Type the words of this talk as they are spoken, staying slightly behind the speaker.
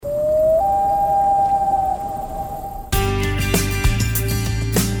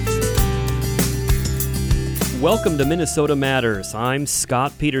Welcome to Minnesota Matters. I'm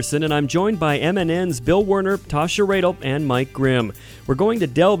Scott Peterson, and I'm joined by MNN's Bill Werner, Tasha Radel, and Mike Grimm. We're going to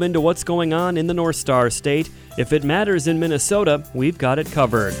delve into what's going on in the North Star State. If it matters in Minnesota, we've got it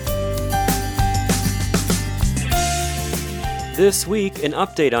covered. This week, an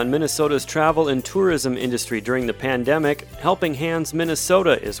update on Minnesota's travel and tourism industry during the pandemic. Helping Hands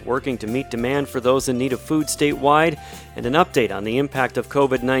Minnesota is working to meet demand for those in need of food statewide, and an update on the impact of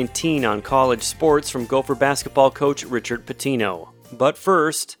COVID-19 on college sports from Gopher basketball coach Richard Pitino. But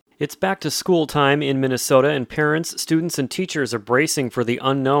first, it's back to school time in Minnesota, and parents, students, and teachers are bracing for the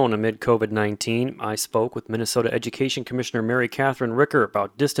unknown amid COVID-19. I spoke with Minnesota Education Commissioner Mary Catherine Ricker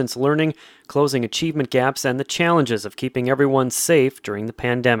about distance learning, closing achievement gaps, and the challenges of keeping everyone safe during the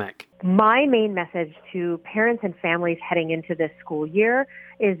pandemic. My main message to parents and families heading into this school year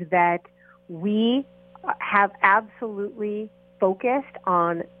is that we have absolutely focused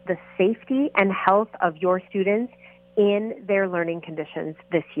on the safety and health of your students in their learning conditions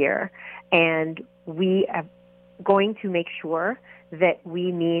this year. And we are going to make sure that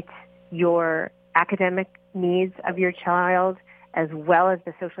we meet your academic needs of your child as well as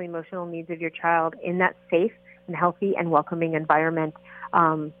the social emotional needs of your child in that safe and healthy and welcoming environment,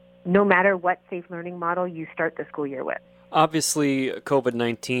 no matter what safe learning model you start the school year with. Obviously,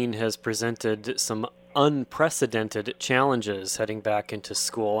 COVID-19 has presented some unprecedented challenges heading back into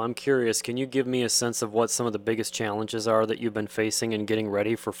school. I'm curious, can you give me a sense of what some of the biggest challenges are that you've been facing in getting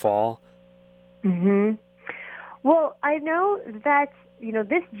ready for fall? Well, I know that,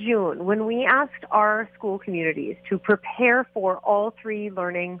 this June, when we asked our school communities to prepare for all three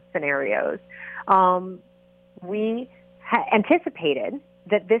learning scenarios, we anticipated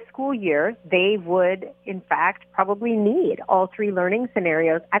that this school year they would, in fact, probably need all three learning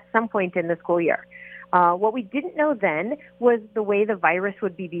scenarios at some point in the school year. What we didn't know then was the way the virus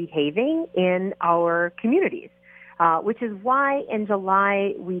would be behaving in our communities, which is why in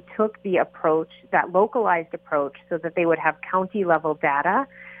July we took the approach, that localized approach, so that they would have county-level data,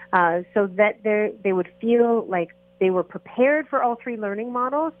 so that they would feel like they were prepared for all three learning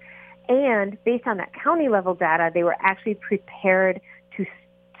models, and based on that county-level data, they were actually prepared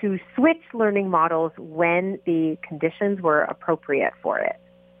to switch learning models when the conditions were appropriate for it.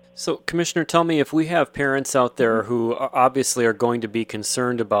 So, Commissioner, tell me, if we have parents out there who obviously are going to be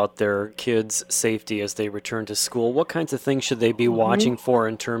concerned about their kids' safety as they return to school, what kinds of things should they be watching for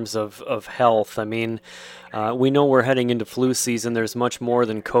in terms of health? I mean, we know we're heading into flu season. There's much more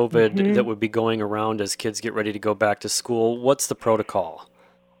than COVID that would be going around as kids get ready to go back to school. What's the protocol?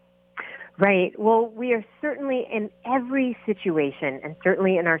 Right. Well, we are certainly in every situation, and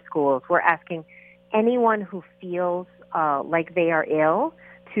certainly in our schools, we're asking anyone who feels like they are ill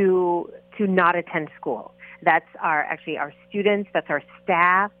to not attend school. That's our students, that's our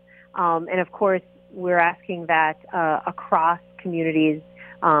staff, and of course we're asking that across communities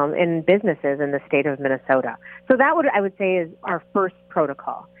and businesses in the state of Minnesota. So that I would say is our first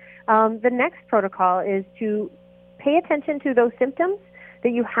protocol. The next protocol is to pay attention to those symptoms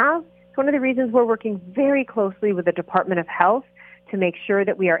that you have. It's one of the reasons we're working very closely with the Department of Health to make sure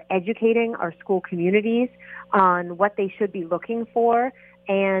that we are educating our school communities on what they should be looking for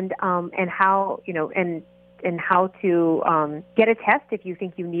and how and how to get a test if you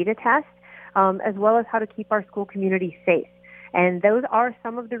think you need a test, as well as how to keep our school community safe. And those are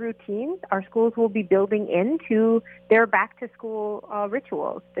some of the routines our schools will be building into their back to school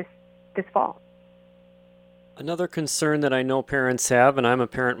rituals this fall. Another concern that I know parents have, and I'm a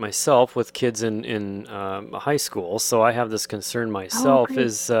parent myself with kids in high school, so I have this concern myself,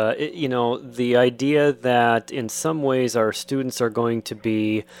 is the idea that in some ways our students are going to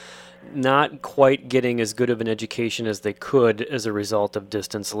be not quite getting as good of an education as they could as a result of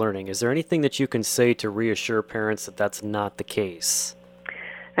distance learning. Is there anything that you can say to reassure parents that that's not the case?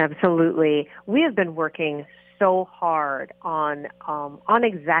 Absolutely. We have been working so hard on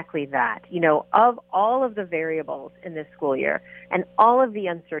exactly that. Of all of the variables in this school year and all of the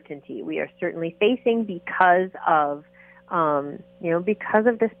uncertainty we are certainly facing because of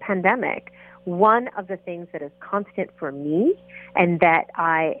this pandemic, one of the things that is constant for me and that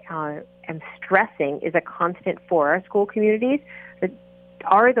I am stressing is a constant for our school communities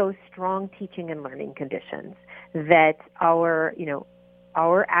are those strong teaching and learning conditions, that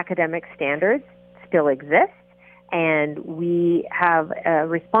our academic standards still exist, and we have a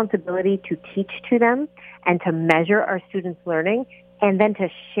responsibility to teach to them and to measure our students' learning, and then to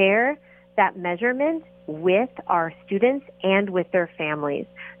share that measurement with our students and with their families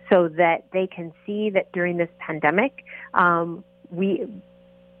so that they can see that during this pandemic,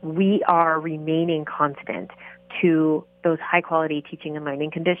 we are remaining constant to those high-quality teaching and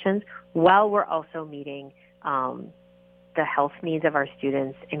learning conditions while we're also meeting the health needs of our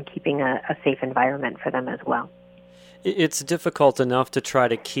students and keeping a safe environment for them as well. It's difficult enough to try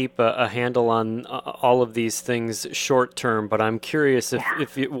to keep a handle on all of these things short term, but I'm curious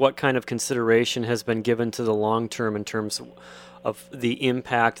if what kind of consideration has been given to the long term in terms of the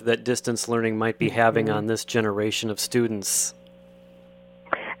impact that distance learning might be having on this generation of students.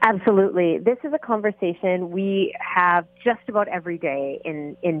 Absolutely. This is a conversation we have just about every day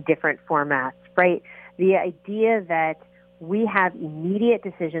in different formats, right? The idea that we have immediate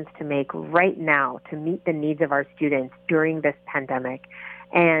decisions to make right now to meet the needs of our students during this pandemic,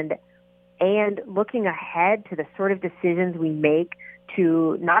 and looking ahead to the sort of decisions we make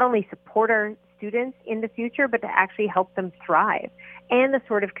to not only support our students in the future, but to actually help them thrive, and the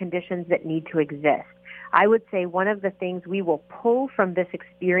sort of conditions that need to exist. I would say one of the things we will pull from this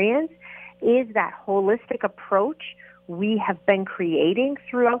experience is that holistic approach we have been creating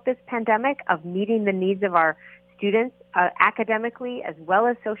throughout this pandemic of meeting the needs of our students academically, as well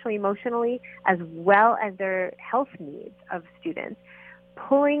as socially, emotionally, as well as their health needs of students.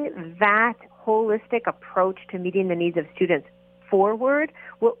 Pulling that holistic approach to meeting the needs of students forward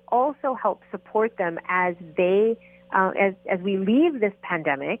will also help support them as they, as we leave this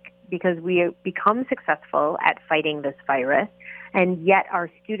pandemic, because we become successful at fighting this virus, and yet our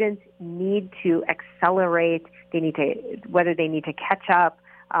students need to accelerate. They need to, whether they need to catch up,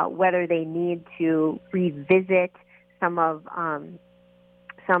 whether they need to revisit some of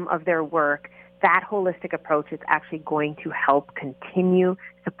their work. That holistic approach is actually going to help continue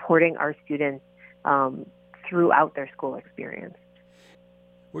supporting our students throughout their school experience.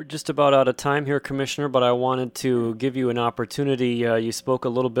 We're just about out of time here, Commissioner, but I wanted to give you an opportunity. You spoke a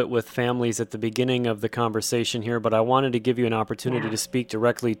little bit with families at the beginning of the conversation here, but I wanted to give you an opportunity to speak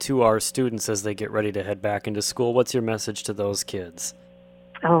directly to our students as they get ready to head back into school. What's your message to those kids?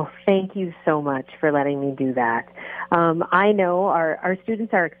 Oh, thank you so much for letting me do that. I know our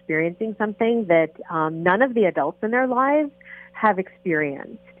students are experiencing something that none of the adults in their lives have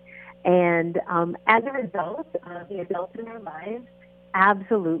experienced. And as a result, the adults in their lives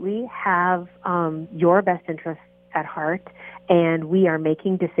absolutely have your best interests at heart, and we are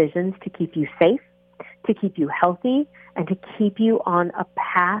making decisions to keep you safe, to keep you healthy, and to keep you on a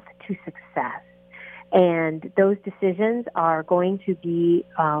path to success. And those decisions are going to be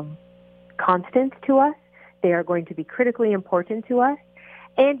constant to us. They are going to be critically important to us.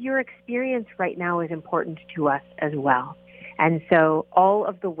 And your experience right now is important to us as well. And so all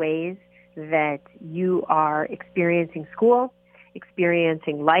of the ways that you are experiencing school,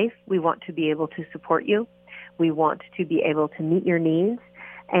 experiencing life, we want to be able to support you. We want to be able to meet your needs.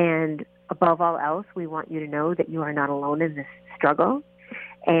 And above all else, we want you to know that you are not alone in this struggle.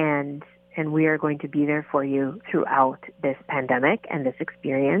 And we are going to be there for you throughout this pandemic and this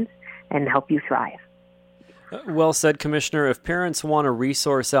experience and help you thrive. Well said, Commissioner. If parents want a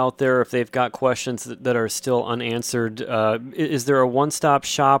resource out there, if they've got questions that are still unanswered, is there a one-stop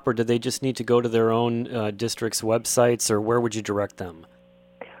shop, or do they just need to go to their own district's websites, or where would you direct them?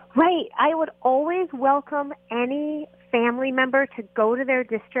 Right. I would always welcome any family member to go to their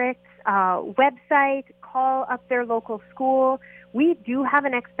district's website, call up their local school. We do have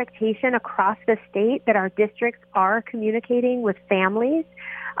an expectation across the state that our districts are communicating with families.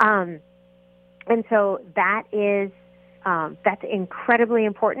 And so that is, that's incredibly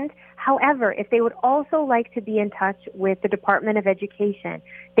important. However, if they would also like to be in touch with the Department of Education,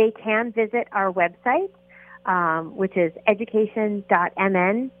 they can visit our website, which is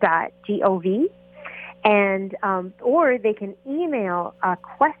education.mn.gov, and or they can email a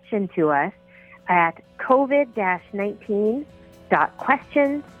question to us at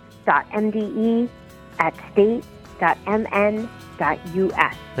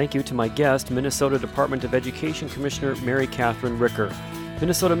covid-19.questions.mde@state.mn.us. Thank you to my guest, Minnesota Department of Education Commissioner Mary Catherine Ricker.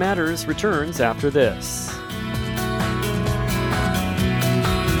 Minnesota Matters returns after this.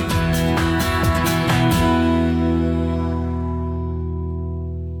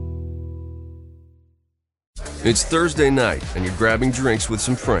 It's Thursday night, and you're grabbing drinks with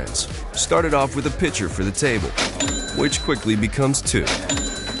some friends. Started off with a pitcher for the table, which quickly becomes two.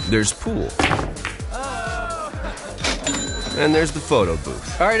 There's pool. And there's the photo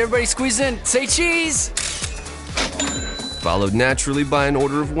booth. All right, everybody squeeze in. Say cheese! Followed naturally by an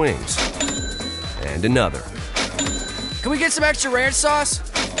order of wings. And another. Can we get some extra ranch sauce?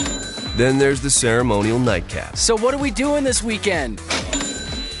 Then there's the ceremonial nightcap. So what are we doing this weekend?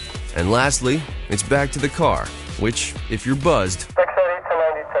 And lastly, it's back to the car, which, if you're buzzed,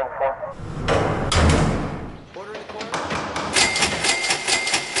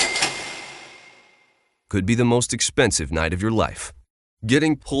 could be the most expensive night of your life.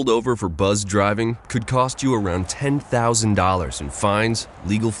 Getting pulled over for buzz driving could cost you around $10,000 in fines,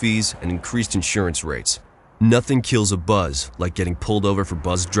 legal fees, and increased insurance rates. Nothing kills a buzz like getting pulled over for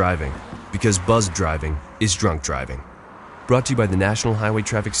buzz driving, because buzz driving is drunk driving. Brought to you by the National Highway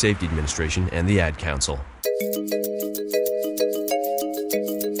Traffic Safety Administration and the Ad Council.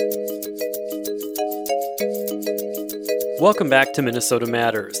 Welcome back to Minnesota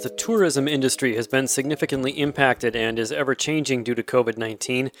Matters. The tourism industry has been significantly impacted and is ever-changing due to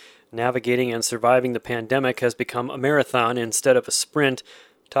COVID-19. Navigating and surviving the pandemic has become a marathon instead of a sprint.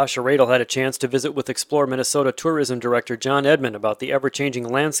 Tasha Radel had a chance to visit with Explore Minnesota Tourism Director John Edmond about the ever-changing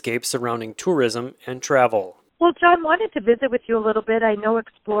landscape surrounding tourism and travel. Well, John, wanted to visit with you a little bit. I know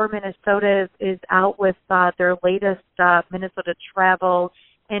Explore Minnesota is out with their latest Minnesota travel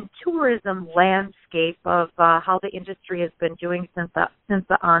and tourism landscape of how the industry has been doing since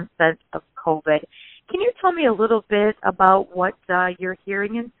the onset of COVID. Can you tell me a little bit about what you're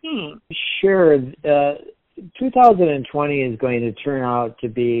hearing and seeing? Sure. 2020 is going to turn out to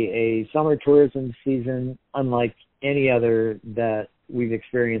be a summer tourism season unlike any other that we've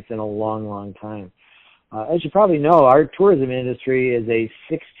experienced in a long, long time. As you probably know, our tourism industry is a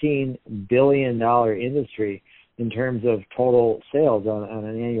 $16 billion industry in terms of total sales on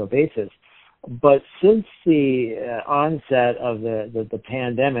an annual basis. But since the onset of the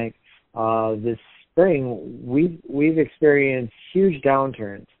pandemic this spring, we've experienced huge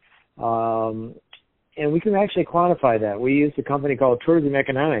downturns. And we can actually quantify that. We used a company called Tourism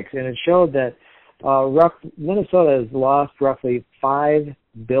Economics, and it showed that Minnesota has lost roughly $5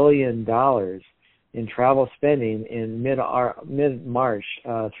 billion in travel spending in mid-March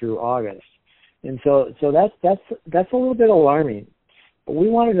through August. And so that's a little bit alarming. But we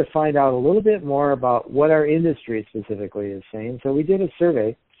wanted to find out a little bit more about what our industry specifically is saying. So we did a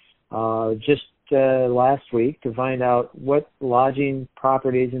survey just last week to find out what lodging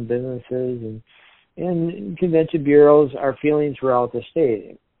properties and businesses and convention bureaus are feeling throughout the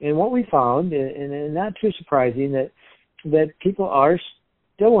state. And what we found, and not too surprising, that people are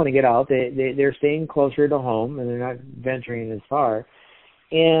still want to get out. They're staying closer to home and they're not venturing as far.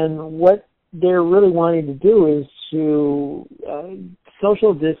 And what they're really wanting to do is to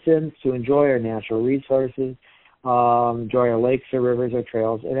social distance, to enjoy our natural resources, enjoy our lakes or rivers or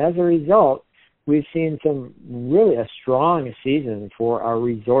trails. And as a result, we've seen a strong season for our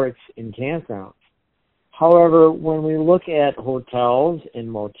resorts and campgrounds. However, when we look at hotels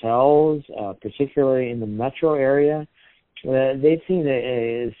and motels, particularly in the metro area, they've seen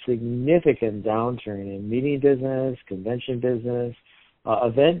a significant downturn in meeting business, convention business,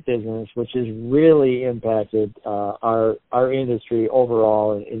 event business, which has really impacted our industry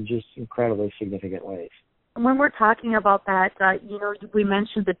overall in just incredibly significant ways. When we're talking about that, we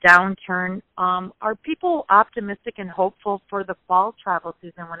mentioned the downturn. Are people optimistic and hopeful for the fall travel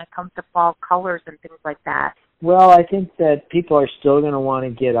season when it comes to fall colors and things like that? Well, I think that people are still going to want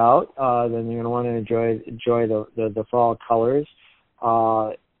to get out. Then they're going to want to enjoy the fall colors.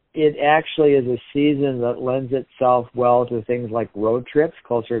 It actually is a season that lends itself well to things like road trips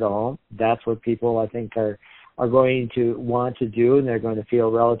closer to home. That's what people, I think, are going to want to do, and they're going to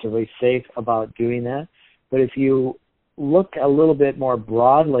feel relatively safe about doing that. But if you look a little bit more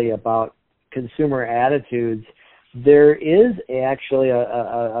broadly about consumer attitudes, there is actually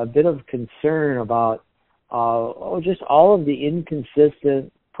a bit of concern about just all of the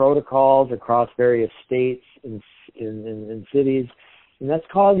inconsistent protocols across various states and cities. And that's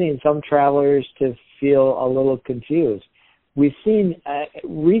causing some travelers to feel a little confused. We've seen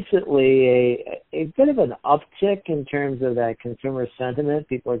recently a bit of an uptick in terms of that consumer sentiment.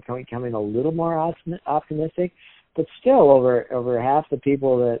 People are becoming a little more optimistic, but still over half the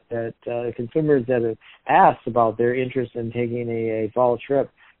people that consumers that have asked about their interest in taking a fall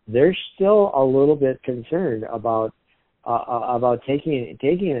trip, they're still a little bit concerned about taking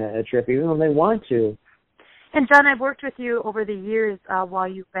a trip, even though they want to. And John, I've worked with you over the years while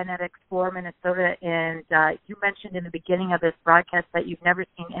you've been at Explore Minnesota, and you mentioned in the beginning of this broadcast that you've never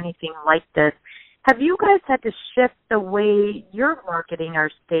seen anything like this. Have you guys had to shift the way you're marketing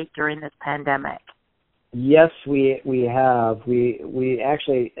our state during this pandemic? Yes, we have. We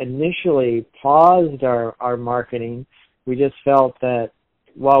actually initially paused our marketing. We just felt that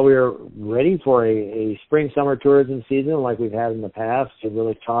while we were ready for a spring-summer tourism season like we've had in the past to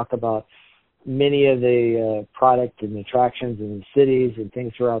really talk about many of the product and attractions in the cities and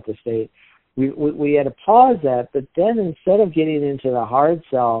things throughout the state, we had to pause that. But then instead of getting into the hard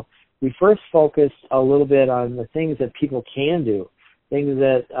sell, we first focused a little bit on the things that people can do, things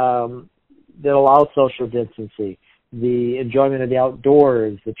that allow social distancing, the enjoyment of the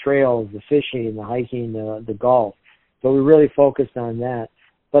outdoors, the trails, the fishing, the hiking, the golf. So we really focused on that.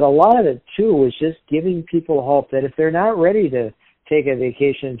 But a lot of it, too, was just giving people hope that if they're not ready to take a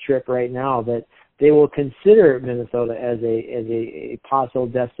vacation trip right now, that they will consider Minnesota as a possible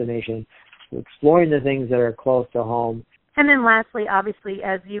destination, exploring the things that are close to home. And then lastly, obviously,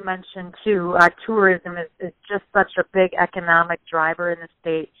 as you mentioned too, tourism is just such a big economic driver in the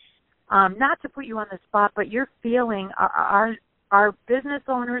state. Not to put you on the spot, but you're feeling, are business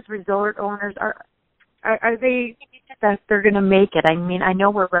owners, resort owners, are they that they're going to make it? I mean, I know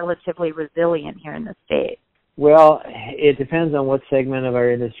we're relatively resilient here in the state. Well, it depends on what segment of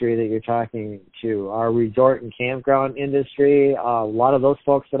our industry that you're talking to. Our resort and campground industry, a lot of those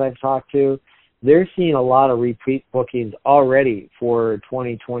folks that I've talked to, they're seeing a lot of repeat bookings already for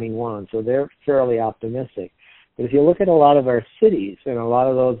 2021, so they're fairly optimistic. But if you look at a lot of our cities and a lot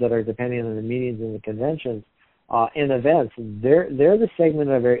of those that are depending on the meetings and the conventions and events, they're the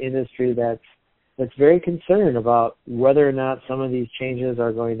segment of our industry that's very concerned about whether or not some of these changes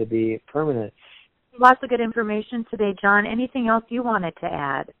are going to be permanent. Lots of good information today, John. Anything else you wanted to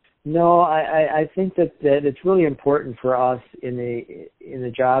add? No, I think that it's really important for us in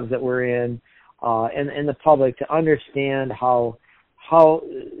the jobs that we're in and the public to understand how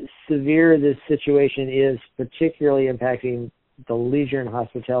severe this situation is, particularly impacting the leisure and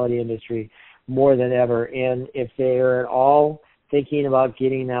hospitality industry more than ever. And if they are at all thinking about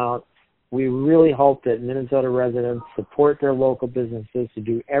getting out, we really hope that Minnesota residents support their local businesses to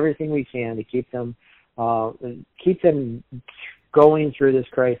do everything we can to keep them going through this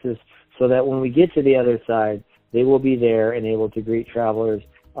crisis, so that when we get to the other side, they will be there and able to greet travelers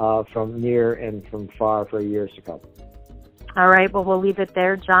from near and from far for years to come. All right. Well, we'll leave it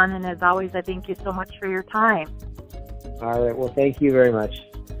there, John. And as always, I thank you so much for your time. All right. Well, thank you very much.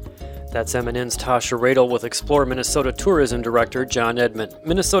 That's MNN's Tasha Radel with Explore Minnesota Tourism Director John Edmond.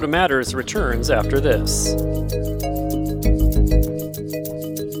 Minnesota Matters returns after this.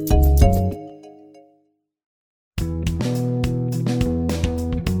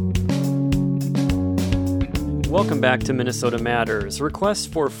 Welcome back to Minnesota Matters. Requests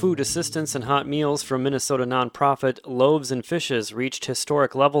for food assistance and hot meals from Minnesota nonprofit Loaves and Fishes reached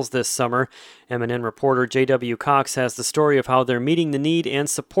historic levels this summer. MNN reporter J.W. Cox has the story of how they're meeting the need and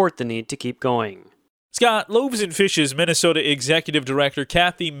support the need to keep going. Scott, Loaves and Fishes Minnesota Executive Director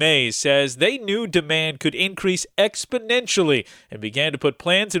Kathy Mays says they knew demand could increase exponentially and began to put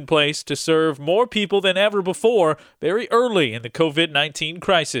plans in place to serve more people than ever before very early in the COVID-19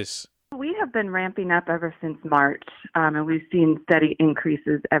 crisis. We have been ramping up ever since March, and we've seen steady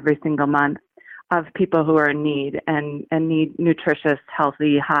increases every single month of people who are in need and need nutritious,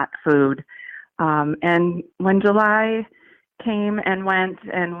 healthy, hot food. And when July came and went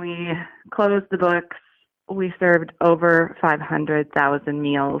and we closed the books, we served over 500,000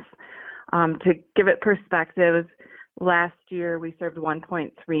 meals. To give it perspective, last year we served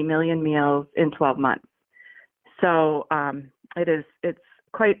 1.3 million meals in 12 months. So it's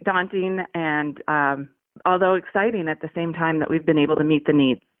quite daunting and although exciting at the same time that we've been able to meet the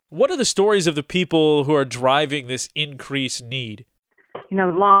needs. What are the stories of the people who are driving this increased need? You know,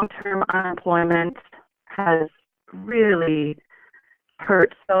 long-term unemployment has really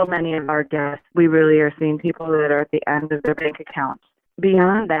hurt so many of our guests. We really are seeing people that are at the end of their bank accounts.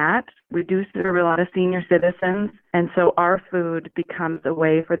 Beyond that, we do serve a lot of senior citizens, and so our food becomes a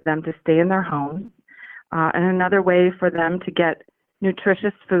way for them to stay in their homes and another way for them to get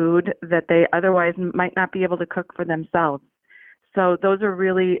nutritious food that they otherwise might not be able to cook for themselves. So those are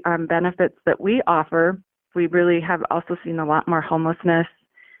really benefits that we offer. We really have also seen a lot more homelessness,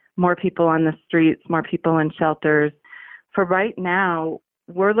 more people on the streets, more people in shelters. For right now,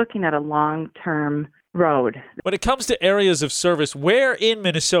 we're looking at a long-term road. When it comes to areas of service, where in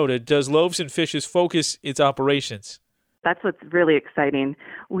Minnesota does Loaves and Fishes focus its operations? That's what's really exciting.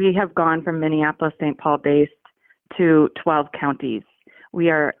 We have gone from Minneapolis-St. Paul-based to 12 counties. We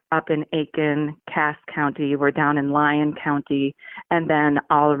are up in Aiken, Cass County, we're down in Lyon County, and then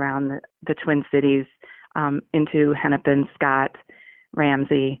all around the Twin Cities into Hennepin, Scott,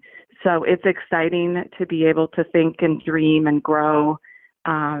 Ramsey. So it's exciting to be able to think and dream and grow.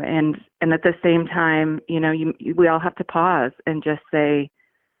 And at the same time, you know, we all have to pause and just say,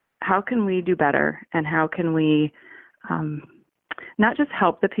 how can we do better? And how can we not just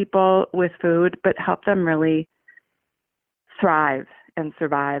help the people with food, but help them really thrive and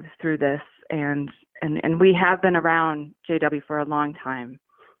survive through this. And we have been around, JW, for a long time.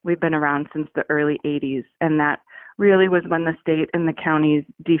 We've been around since the early 80s, and that really was when the state and the counties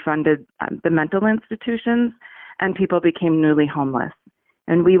defunded the mental institutions and people became newly homeless.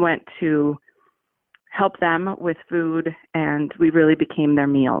 And we went to help them with food, and we really became their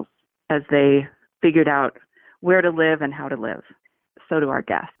meals as they figured out where to live and how to live. So do our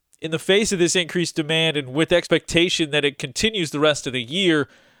guests. In the face of this increased demand and with expectation that it continues the rest of the year,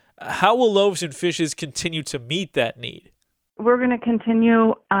 how will Loaves and Fishes continue to meet that need? We're going to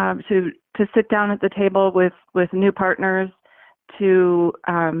continue to sit down at the table with new partners to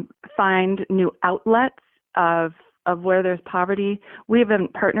find new outlets of where there's poverty. We have been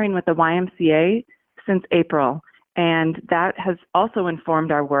partnering with the YMCA since April, and that has also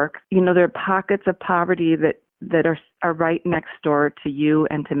informed our work. You know, there are pockets of poverty that are right next door to you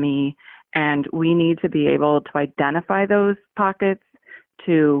and to me, and we need to be able to identify those pockets,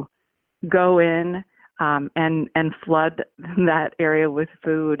 to go in and flood that area with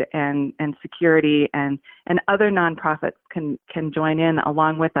food and security, and other nonprofits can join in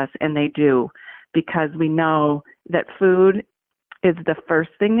along with us, and they do, because we know that food is the first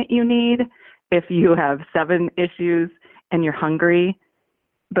thing that you need. If you have 7 issues and you're hungry,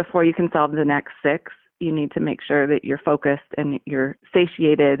 before you can solve the next 6, you need to make sure that you're focused and you're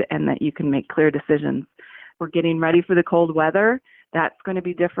satiated and that you can make clear decisions. We're getting ready for the cold weather. That's going to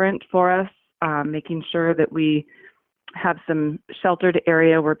be different for us, making sure that we have some sheltered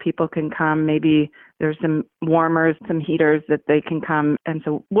area where people can come. Maybe there's some warmers, some heaters that they can come. And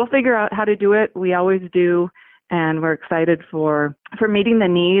so we'll figure out how to do it. We always do. And we're excited for meeting the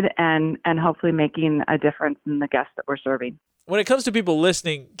need and hopefully making a difference in the guests that we're serving. When it comes to people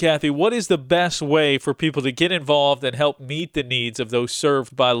listening, Kathy, what is the best way for people to get involved and help meet the needs of those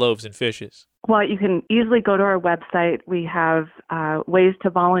served by Loaves and Fishes? Well, you can easily go to our website. We have ways to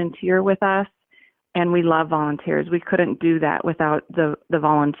volunteer with us, and we love volunteers. We couldn't do that without the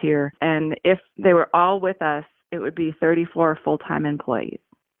volunteer. And if they were all with us, it would be 34 full-time employees.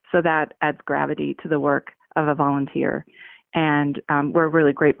 So that adds gravity to the work of a volunteer. And we're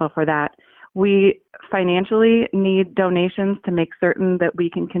really grateful for that. We financially need donations to make certain that we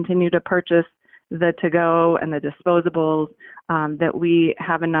can continue to purchase the to-go and the disposables, that we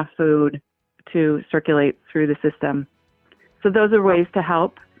have enough food to circulate through the system. So those are ways to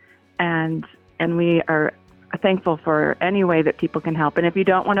help, and we are thankful for any way that people can help. And if you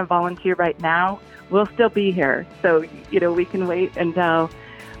don't want to volunteer right now, we'll still be here. So, we can wait until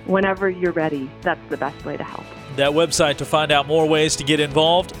whenever you're ready. That's the best way to help. That website to find out more ways to get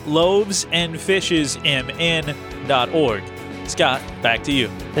involved, loavesandfishesmn.org. Scott, back to you.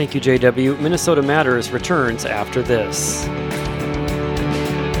 Thank you, JW. Minnesota Matters returns after this.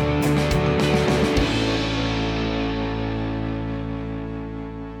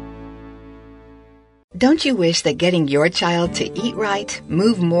 Don't you wish that getting your child to eat right,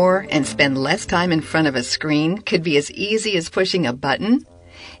 move more, and spend less time in front of a screen could be as easy as pushing a button?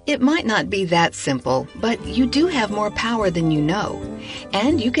 It might not be that simple, but you do have more power than you know.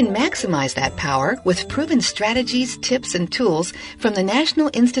 And you can maximize that power with proven strategies, tips, and tools from the National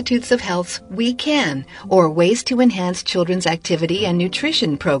Institutes of Health's We Can, or Ways to Enhance Children's Activity and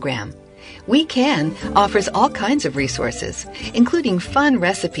Nutrition program. We Can offers all kinds of resources, including fun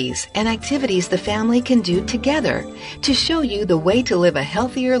recipes and activities the family can do together to show you the way to live a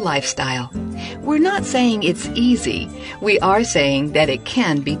healthier lifestyle. We're not saying it's easy. We are saying that it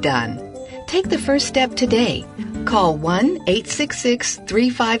can be done. Take the first step today. Call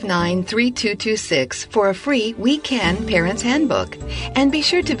 1-866-359-3226 for a free We Can Parents Handbook. And be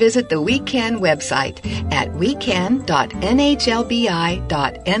sure to visit the We Can website at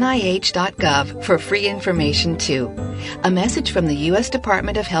wecan.nhlbi.nih.gov for free information too. A message from the U.S.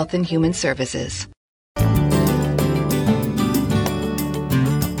 Department of Health and Human Services.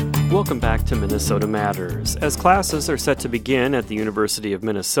 Welcome back to Minnesota Matters. As classes are set to begin at the University of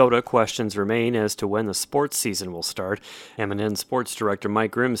Minnesota, questions remain as to when the sports season will start. MNN Sports Director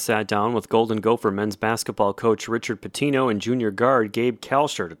Mike Grimm sat down with Golden Gopher men's basketball coach Richard Pitino and junior guard Gabe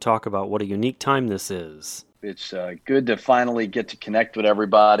Kalsher to talk about what a unique time this is. It's good to finally get to connect with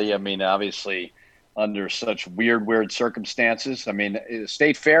everybody. I mean, obviously, under such weird circumstances. I mean,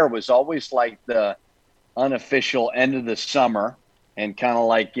 State Fair was always like the unofficial end of the summer. And kind of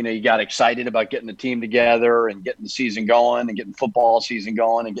like, you got excited about getting the team together and getting the season going and getting football season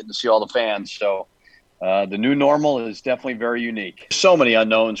going and getting to see all the fans. So the new normal is definitely very unique. So many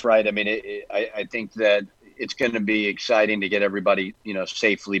unknowns, right? I mean, I think that it's going to be exciting to get everybody,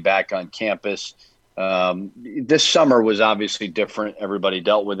 safely back on campus. This summer was obviously different. Everybody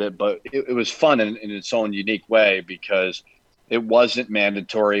dealt with it, but it was fun in its own unique way because it wasn't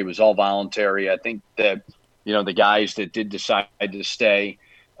mandatory. It was all voluntary. I think that, the guys that did decide to stay,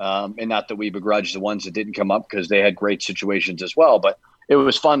 and not that we begrudge the ones that didn't come up because they had great situations as well, but it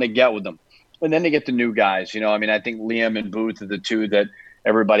was fun to get with them. And then to get the new guys, I think Liam and Booth are the two that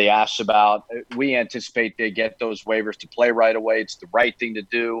everybody asks about. We anticipate they get those waivers to play right away. It's the right thing to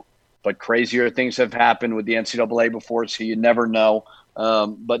do. but crazier things have happened with the NCAA before, so you never know.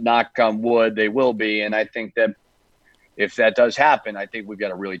 But knock on wood, they will be. And I think that if that does happen, I think we've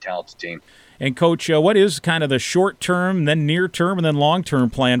got a really talented team. And, Coach, what is kind of the short-term, then near-term, and then long-term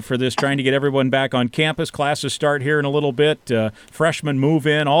plan for this, trying to get everyone back on campus? Classes start here in a little bit, freshmen move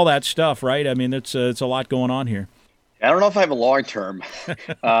in, all that stuff, right? I mean, it's a lot going on here. I don't know if I have a long-term.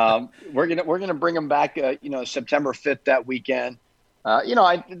 We're gonna bring them back, September 5th that weekend.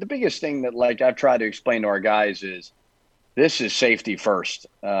 The biggest thing that, like, I've tried to explain to our guys is this is safety first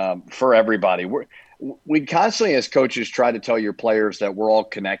for everybody. We constantly, as coaches, try to tell your players that we're all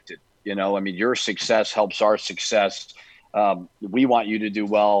connected. Your success helps our success. We want you to do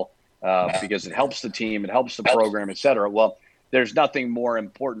well because it helps the team, it helps the program, et cetera. Well, there's nothing more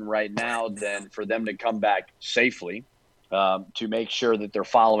important right now than for them to come back safely, to make sure that they're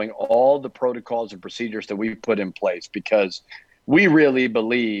following all the protocols and procedures that we've put in place, because we really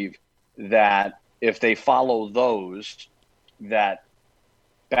believe that if they follow those, that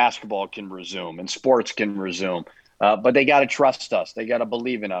basketball can resume and sports can resume. But they got to trust us. They got to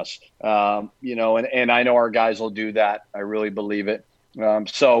believe in us, and I know our guys will do that. I really believe it.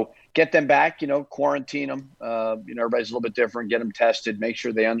 So get them back, quarantine them. Everybody's a little bit different. Get them tested, make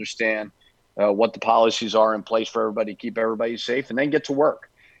sure they understand what the policies are in place for everybody, keep everybody safe, and then get to work.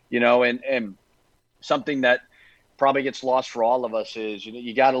 And something that probably gets lost for all of us is,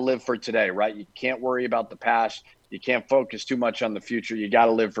 you got to live for today, right? You can't worry about the past. You can't focus too much on the future. You got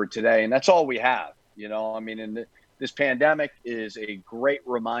to live for today. And that's all we have, this pandemic is a great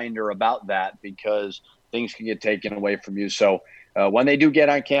reminder about that, because things can get taken away from you. So when they do get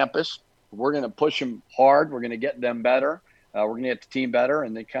on campus, we're going to push them hard. We're going to get them better. We're going to get the team better,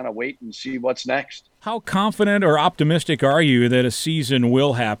 and then kind of wait and see what's next. How confident or optimistic are you that a season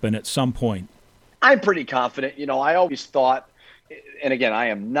will happen at some point? I'm pretty confident. I always thought, and again, I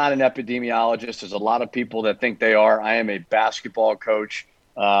am not an epidemiologist. There's a lot of people that think they are. I am a basketball coach,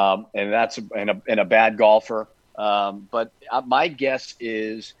 and a bad golfer. But my guess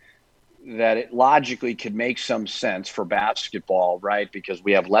is that it logically could make some sense for basketball, right? Because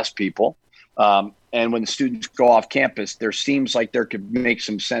we have less people. And when the students go off campus, there seems like there could make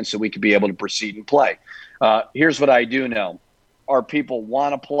some sense that we could be able to proceed and play. Here's what I do know. Our people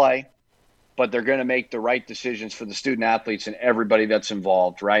want to play, but they're going to make the right decisions for the student athletes and everybody that's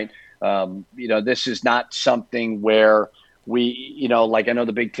involved, right? This is not something where we, like I know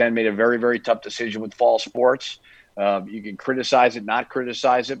the Big Ten made a very, very tough decision with fall sports. You can criticize it, not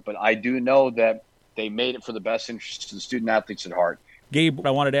criticize it, but I do know that they made it for the best interest of the student athletes at heart. Gabe,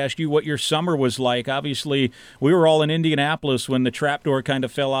 I wanted to ask you what your summer was like. Obviously, we were all in Indianapolis when the trapdoor kind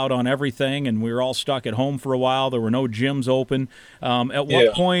of fell out on everything, and we were all stuck at home for a while. There were no gyms open. At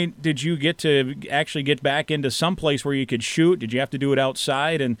what point did you get to actually get back into some place where you could shoot? Did you have to do it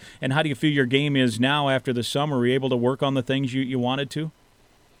outside? And how do you feel your game is now after the summer? Were you able to work on the things you wanted to?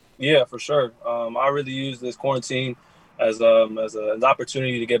 Yeah, for sure. I really used this quarantine as an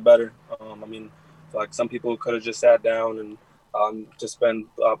opportunity to get better. Like some people could have just sat down and just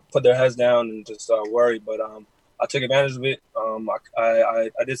put their heads down and just worry. But I took advantage of it. I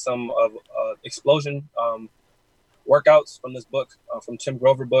did some explosion workouts from this book, from Tim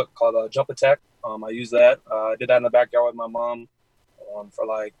Grover book called Jump Attack. I used that. I did that in the backyard with my mom for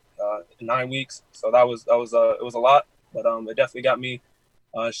like 9 weeks. So it was a lot, but it definitely got me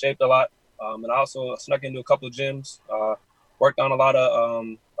shaped a lot. And I also snuck into a couple of gyms, worked on a lot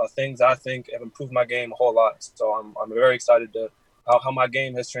of things I think have improved my game a whole lot. So I'm very excited to how my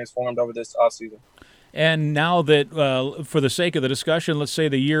game has transformed over this offseason. And now that, for the sake of the discussion, let's say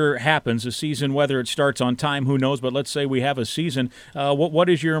the year happens, a season, whether it starts on time, who knows, but let's say we have a season. What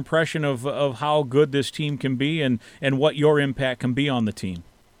is your impression of how good this team can be and what your impact can be on the team?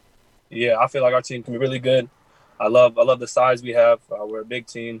 Yeah, I feel like our team can be really good. I love the size we have. We're a big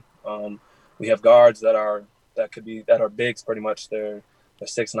team. We have guards that are bigs pretty much. They're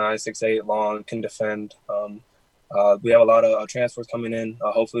 6'9", 6'8", long, can defend. We have a lot of transfers coming in.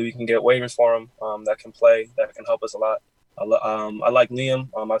 Hopefully we can get waivers for them that can play, that can help us a lot. I like Liam.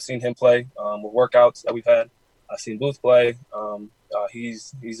 I've seen him play with workouts that we've had. I've seen Booth play.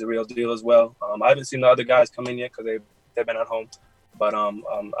 He's the real deal as well. I haven't seen the other guys come in yet because they've been at home. But I'm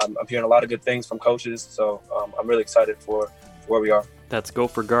hearing a lot of good things from coaches, so I'm really excited for where we are. That's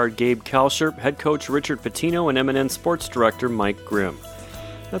Gopher guard Gabe Kalsherp, head coach Richard Pitino, and MNN sports director Mike Grimm.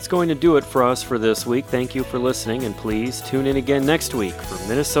 That's going to do it for us for this week. Thank you for listening, and please tune in again next week for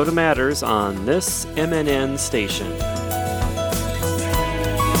Minnesota Matters on this MNN station.